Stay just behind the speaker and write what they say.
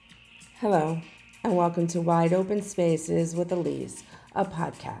Hello, and welcome to Wide Open Spaces with Elise, a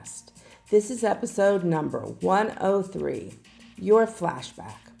podcast. This is episode number 103, Your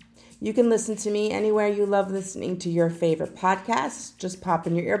Flashback. You can listen to me anywhere you love listening to your favorite podcasts. Just pop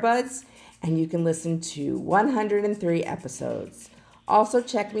in your earbuds, and you can listen to 103 episodes. Also,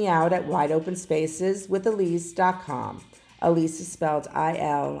 check me out at wideopenspaceswithelise.com. Elise is spelled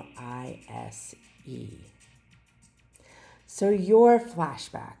Ilise. So, your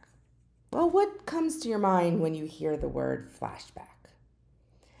flashback. Well, what comes to your mind when you hear the word flashback?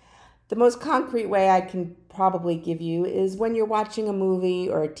 The most concrete way I can probably give you is when you're watching a movie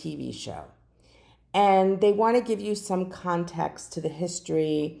or a TV show and they want to give you some context to the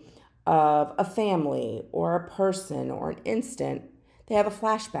history of a family or a person or an instant. They have a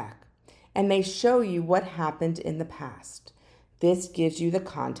flashback and they show you what happened in the past. This gives you the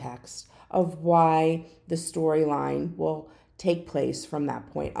context of why the storyline will take place from that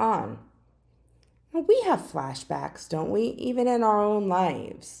point on. We have flashbacks, don't we? Even in our own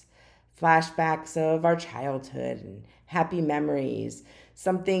lives. Flashbacks of our childhood and happy memories.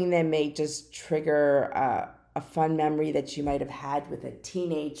 Something that may just trigger a fun memory that you might have had with a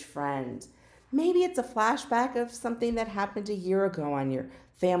teenage friend. Maybe it's a flashback of something that happened a year ago on your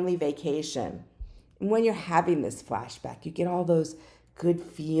family vacation. And when you're having this flashback, you get all those good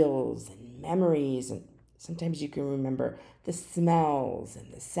feels and memories. And sometimes you can remember the smells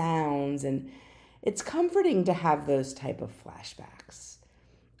and the sounds, and it's comforting to have those type of flashbacks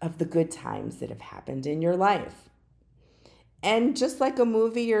of the good times that have happened in your life. And just like a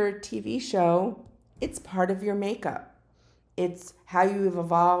movie or a TV show, it's part of your makeup. It's how you've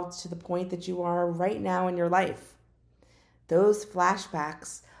evolved to the point that you are right now in your life. Those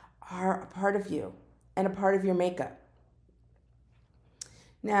flashbacks are a part of you and a part of your makeup.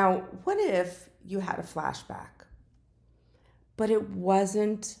 Now, what if you had a flashback, but it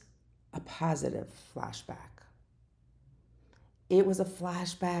wasn't a positive flashback? It was a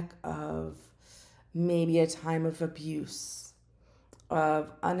flashback of maybe a time of abuse,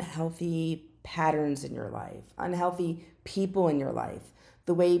 of unhealthy patterns in your life, unhealthy people in your life,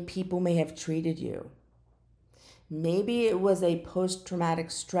 the way people may have treated you. Maybe it was a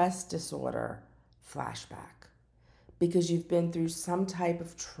post-traumatic stress disorder flashback because you've been through some type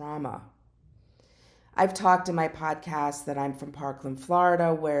of trauma. I've talked in my podcast that I'm from Parkland,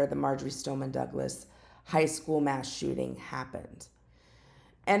 Florida, where the Marjory Stoneman Douglas high school mass shooting happened.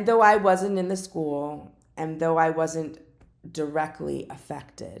 And though I wasn't in the school, and though I wasn't directly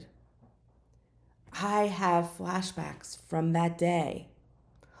affected, I have flashbacks from that day.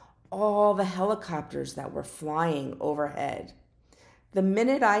 All the helicopters that were flying overhead. The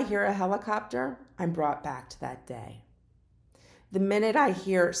minute I hear a helicopter, I'm brought back to that day. The minute I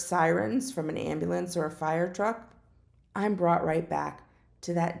hear sirens from an ambulance or a fire truck, I'm brought right back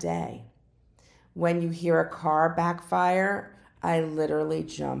to that day. When you hear a car backfire, I literally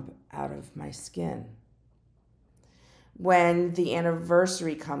jump out of my skin. When the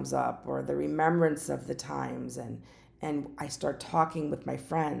anniversary comes up or the remembrance of the times and I start talking with my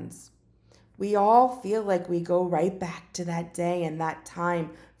friends, we all feel like we go right back to that day and that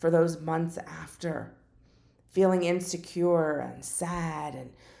time for those months after. Feeling insecure and sad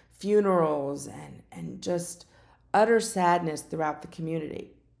and funerals and just utter sadness throughout the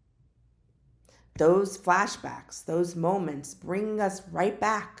community. Those flashbacks, those moments bring us right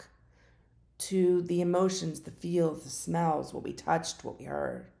back to the emotions, the feels, the smells, what we touched, what we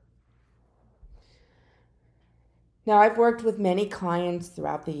heard. Now, I've worked with many clients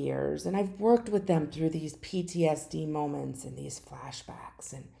throughout the years, and I've worked with them through these PTSD moments and these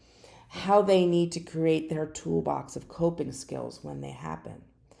flashbacks and how they need to create their toolbox of coping skills when they happen.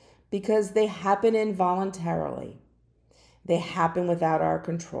 Because they happen involuntarily. They happen without our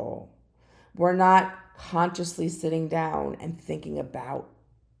control. We're not consciously sitting down and thinking about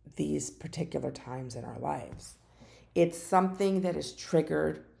these particular times in our lives. It's something that has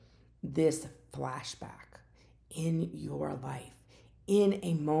triggered this flashback in your life, in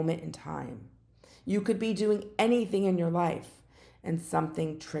a moment in time. You could be doing anything in your life and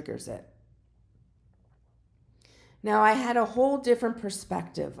something triggers it. Now, I had a whole different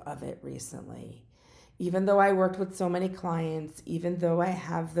perspective of it recently. Even though I worked with so many clients, even though I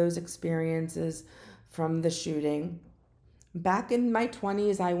have those experiences from the shooting, back in my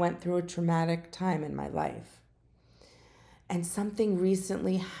 20s, I went through a traumatic time in my life. And something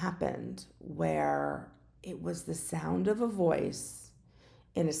recently happened where it was the sound of a voice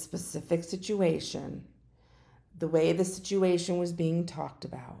in a specific situation, the way the situation was being talked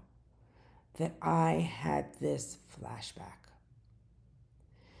about, that I had this flashback.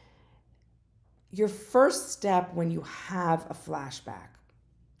 Your first step when you have a flashback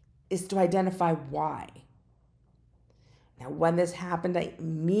is to identify why. Now, when this happened, I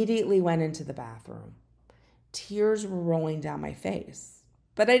immediately went into the bathroom. Tears were rolling down my face,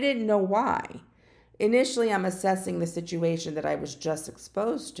 but I didn't know why. Initially, I'm assessing the situation that I was just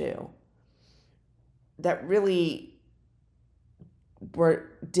exposed to that really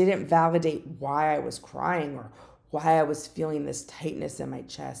didn't validate why I was crying or why I was feeling this tightness in my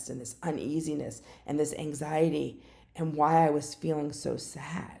chest and this uneasiness and this anxiety and why I was feeling so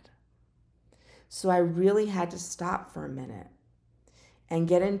sad. So I really had to stop for a minute and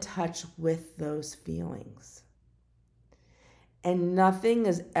get in touch with those feelings. And nothing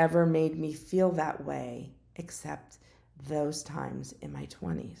has ever made me feel that way except those times in my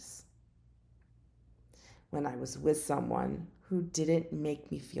 20s when I was with someone who didn't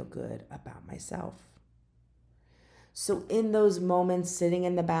make me feel good about myself. So in those moments, sitting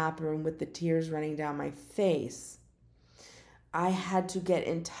in the bathroom with the tears running down my face, I had to get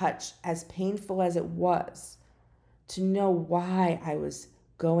in touch, as painful as it was, to know why I was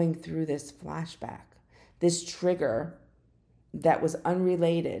going through this flashback. This trigger that was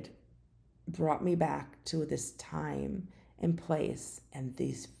unrelated brought me back to this time and place and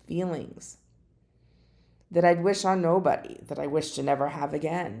these feelings that I'd wish on nobody, that I wish to never have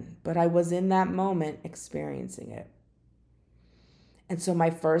again. But I was in that moment experiencing it. And so my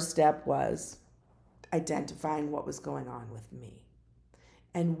first step was identifying what was going on with me.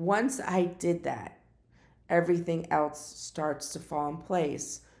 And once I did that, everything else starts to fall in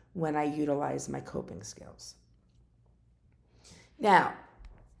place when I utilize my coping skills. Now,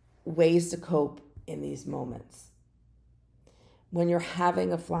 ways to cope in these moments. When you're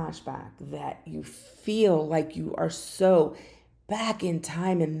having a flashback that you feel like you are so back in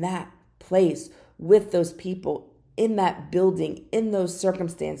time in that place with those people, in that building, in those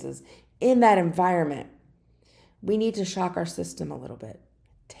circumstances, in that environment, we need to shock our system a little bit.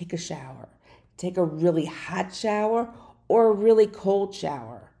 Take a shower. Take a really hot shower or a really cold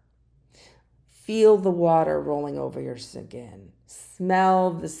shower. Feel the water rolling over your skin.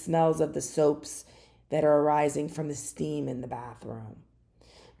 Smell the smells of the soaps that are arising from the steam in the bathroom.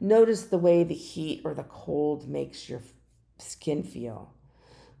 Notice the way the heat or the cold makes your skin feel.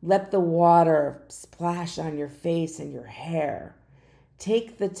 Let the water splash on your face and your hair.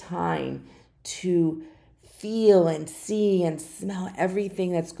 Take the time to feel and see and smell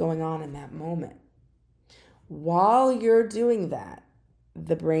everything that's going on in that moment. While you're doing that,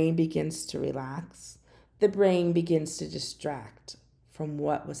 the brain begins to relax. The brain begins to distract from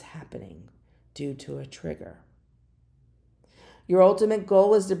what was happening due to a trigger. Your ultimate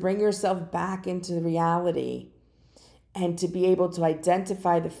goal is to bring yourself back into reality and to be able to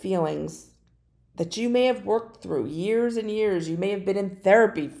identify the feelings that you may have worked through years and years. You may have been in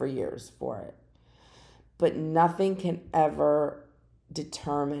therapy for years for it. But nothing can ever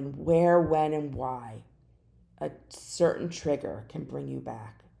determine where, when, and why a certain trigger can bring you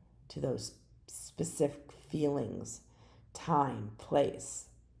back to those specific feelings, time, place.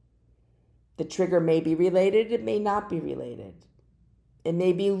 The trigger may be related, it may not be related. It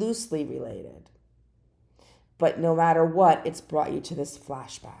may be loosely related. But no matter what, it's brought you to this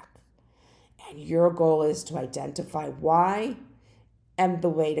flashback. And your goal is to identify why and the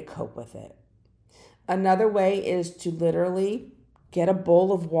way to cope with it. Another way is to literally get a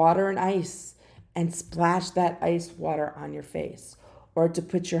bowl of water and ice and splash that ice water on your face, or to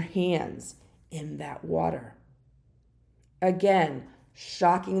put your hands in that water. Again,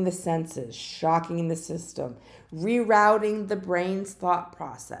 shocking the senses, shocking the system, rerouting the brain's thought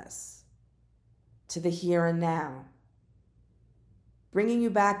process to the here and now, bringing you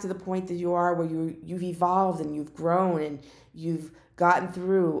back to the point that you are where you've evolved and you've grown and you've gotten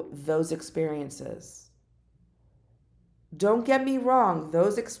through those experiences. Don't get me wrong,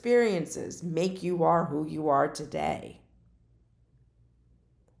 those experiences make you are who you are today.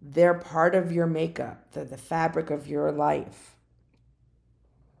 They're part of your makeup. They're the fabric of your life.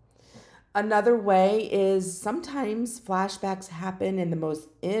 Another way is sometimes flashbacks happen in the most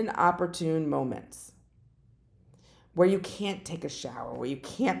inopportune moments where you can't take a shower, where you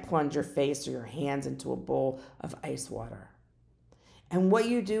can't plunge your face or your hands into a bowl of ice water. And what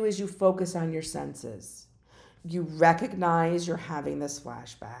you do is you focus on your senses. You recognize you're having this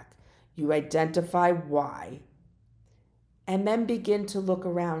flashback. You identify why. And then begin to look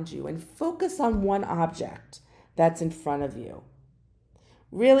around you and focus on one object that's in front of you.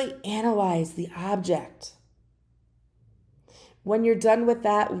 Really analyze the object. When you're done with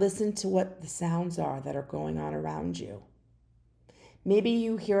that, listen to what the sounds are that are going on around you. Maybe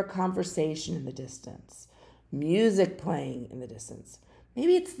you hear a conversation in the distance, music playing in the distance.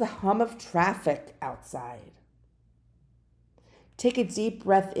 Maybe it's the hum of traffic outside. Take a deep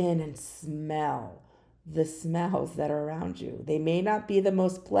breath in and smell the smells that are around you. They may not be the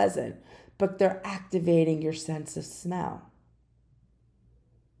most pleasant, but they're activating your sense of smell.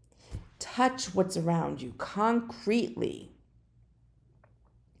 Touch what's around you concretely.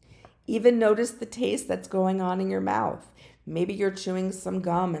 Even notice the taste that's going on in your mouth. Maybe you're chewing some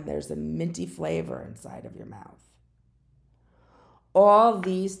gum and there's a minty flavor inside of your mouth. All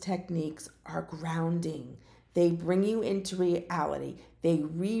these techniques are grounding. They bring you into reality. They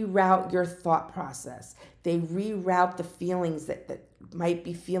reroute your thought process. They reroute the feelings that might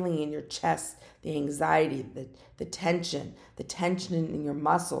be feeling in your chest, the anxiety, the tension in your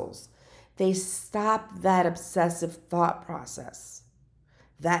muscles. They stop that obsessive thought process,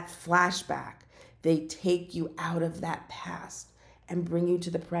 that flashback. They take you out of that past and bring you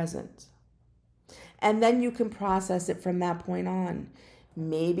to the present. And then you can process it from that point on.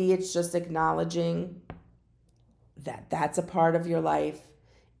 Maybe it's just acknowledging that that's a part of your life.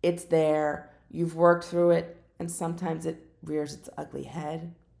 It's there. You've worked through it, and sometimes it rears its ugly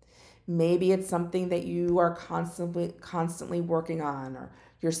head. Maybe it's something that you are constantly working on, or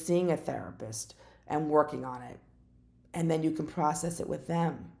you're seeing a therapist and working on it, and then you can process it with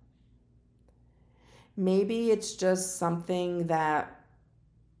them. Maybe it's just something that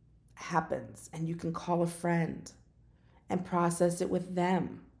happens and you can call a friend and process it with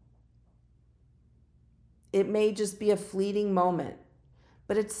them. It may just be a fleeting moment,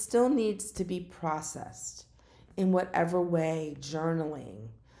 but it still needs to be processed in whatever way, journaling,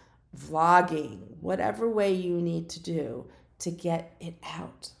 vlogging, whatever way you need to do to get it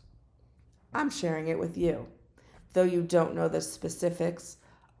out. I'm sharing it with you. Though you don't know the specifics,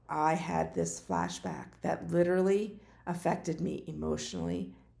 I had this flashback that literally affected me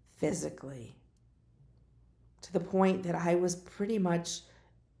emotionally, physically, to the point that I was pretty much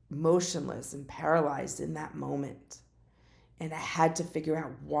motionless and paralyzed in that moment. And I had to figure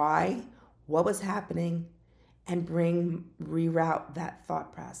out why, what was happening, and reroute that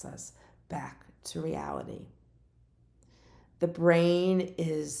thought process back to reality. The brain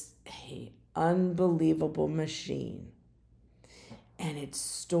is an unbelievable machine, and it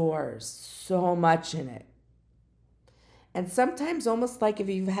stores so much in it. And sometimes almost like if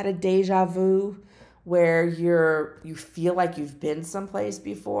you've had a deja vu where you feel like you've been someplace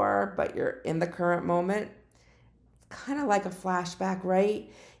before, but you're in the current moment, it's kind of like a flashback,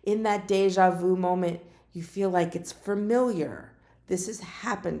 right? In that deja vu moment, you feel like it's familiar. This has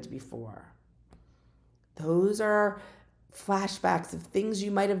happened before. Those are flashbacks of things you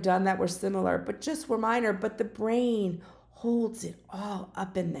might have done that were similar, but just were minor, but the brain holds it all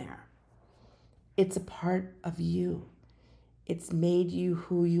up in there. It's a part of you. It's made you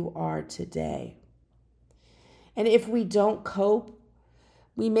who you are today. And if we don't cope,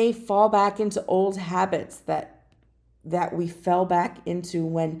 we may fall back into old habits that we fell back into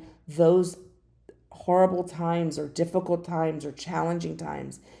when those horrible times or difficult times or challenging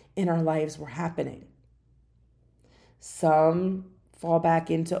times in our lives were happening. Some fall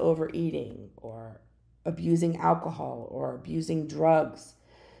back into overeating or abusing alcohol or abusing drugs,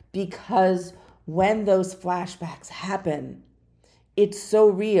 because when those flashbacks happen, it's so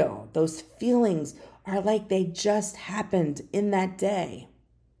real. Those feelings are like they just happened in that day.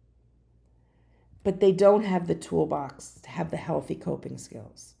 But they don't have the toolbox to have the healthy coping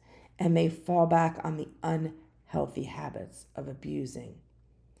skills. And they fall back on the unhealthy habits of abusing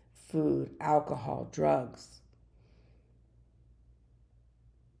food, alcohol, drugs,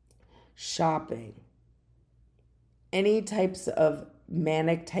 shopping, any types of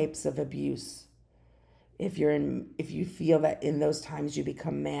manic types of abuse. If you feel that in those times you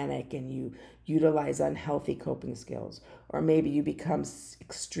become manic and you utilize unhealthy coping skills, or maybe you become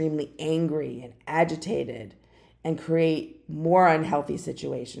extremely angry and agitated and create more unhealthy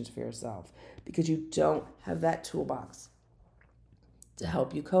situations for yourself because you don't have that toolbox to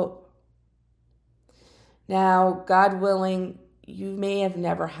help you cope. Now, God willing, you may have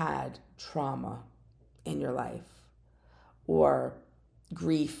never had trauma in your life or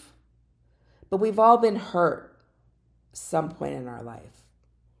grief, but we've all been hurt some point in our life.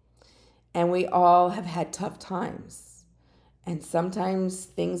 And we all have had tough times. And sometimes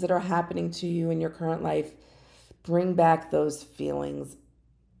things that are happening to you in your current life bring back those feelings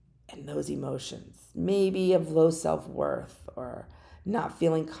and those emotions, maybe of low self-worth or not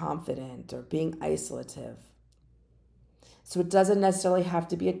feeling confident or being isolative. So it doesn't necessarily have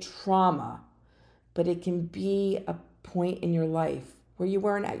to be a trauma, but it can be a point in your life where you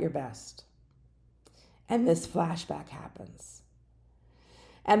weren't at your best. And this flashback happens.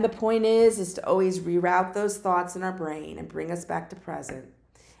 And the point is to always reroute those thoughts in our brain and bring us back to present,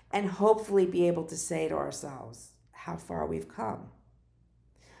 and hopefully be able to say to ourselves, how far we've come.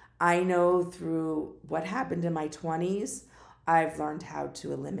 I know through what happened in my 20s, I've learned how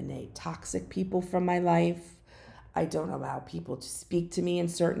to eliminate toxic people from my life. I don't allow people to speak to me in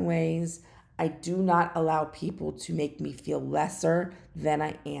certain ways. I do not allow people to make me feel lesser than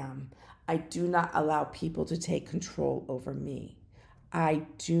I am. I do not allow people to take control over me. I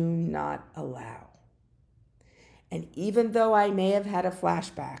do not allow. And even though I may have had a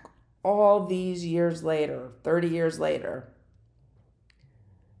flashback all these years later, 30 years later,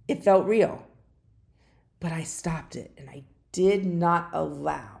 it felt real. But I stopped it and I did not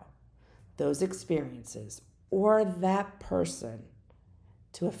allow those experiences or that person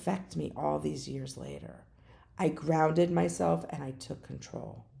to affect me all these years later. I grounded myself and I took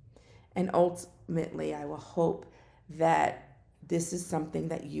control. And ultimately, I will hope that this is something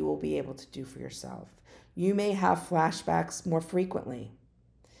that you will be able to do for yourself. You may have flashbacks more frequently.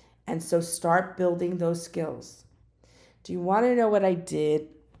 And so start building those skills. Do you want to know what I did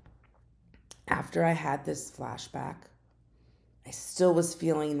after I had this flashback? I still was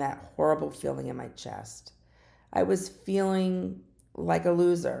feeling that horrible feeling in my chest. I was feeling like a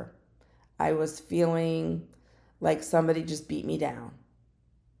loser. I was feeling like somebody just beat me down.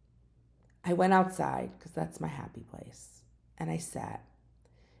 I went outside because that's my happy place. And I sat.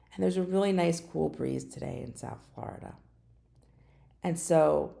 And there's a really nice cool breeze today in South Florida. And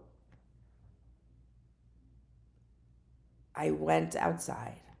so I went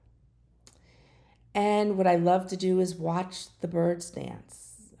outside. And what I love to do is watch the birds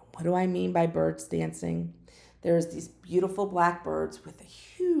dance. What do I mean by birds dancing? There's these beautiful black birds with a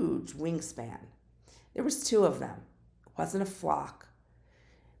huge wingspan. There was 2 of them. It wasn't a flock.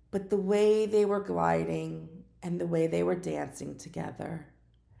 But the way they were gliding and the way they were dancing together,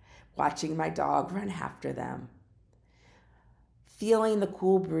 watching my dog run after them, feeling the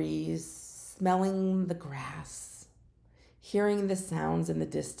cool breeze, smelling the grass, hearing the sounds in the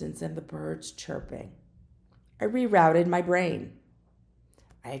distance and the birds chirping. I rerouted my brain.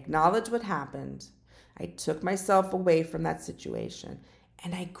 I acknowledged what happened. I took myself away from that situation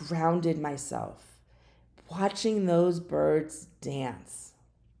and I grounded myself, watching those birds dance.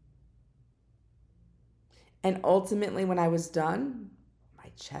 And ultimately, when I was done, my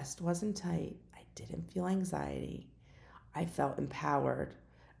chest wasn't tight. I didn't feel anxiety. I felt empowered.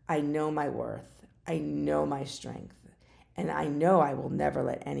 I know my worth. I know my strength. And I know I will never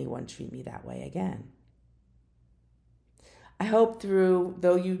let anyone treat me that way again. I hope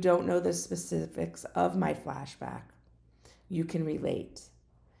though you don't know the specifics of my flashback, you can relate.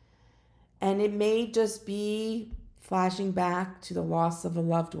 And it may just be flashing back to the loss of a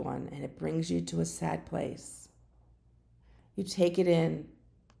loved one, and it brings you to a sad place. You take it in,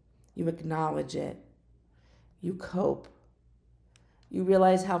 you acknowledge it, you cope, you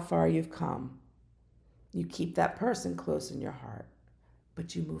realize how far you've come. You keep that person close in your heart,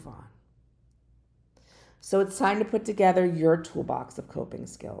 but you move on. So it's time to put together your toolbox of coping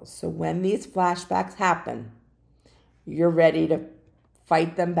skills. So when these flashbacks happen, you're ready to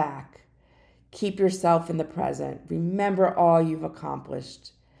fight them back. Keep yourself in the present. Remember all you've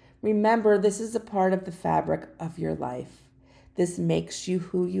accomplished. Remember, this is a part of the fabric of your life. This makes you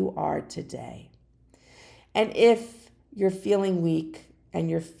who you are today. And if you're feeling weak and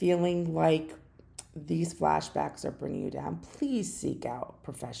you're feeling like these flashbacks are bringing you down, please seek out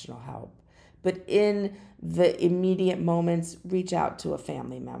professional help. But in the immediate moments, reach out to a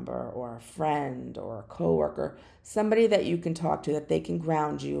family member or a friend or a coworker, somebody that you can talk to, that they can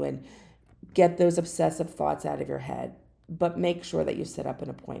ground you and get those obsessive thoughts out of your head. But make sure that you set up an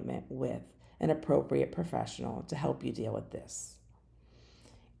appointment with an appropriate professional to help you deal with this.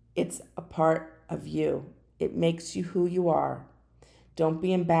 It's a part of you. It makes you who you are. Don't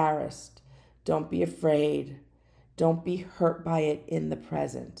be embarrassed. Don't be afraid. Don't be hurt by it in the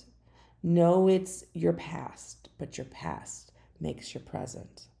present. Know it's your past, but your past makes your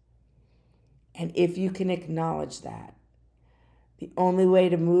present. And if you can acknowledge that, the only way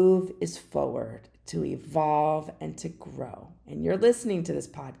to move is forward, to evolve and to grow. And you're listening to this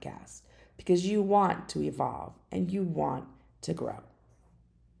podcast because you want to evolve and you want to grow.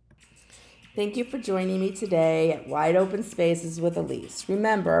 Thank you for joining me today at Wide Open Spaces with Elise.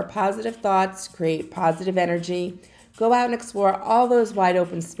 Remember, positive thoughts create positive energy. Go out and explore all those wide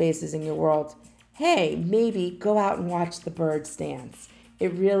open spaces in your world. Hey, maybe go out and watch the birds dance.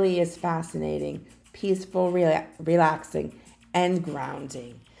 It really is fascinating, peaceful, relaxing, and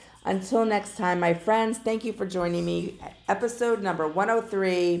grounding. Until next time, my friends, thank you for joining me at episode number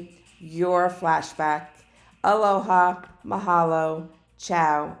 103, Your Flashback. Aloha, mahalo,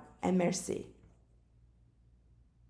 ciao, and merci.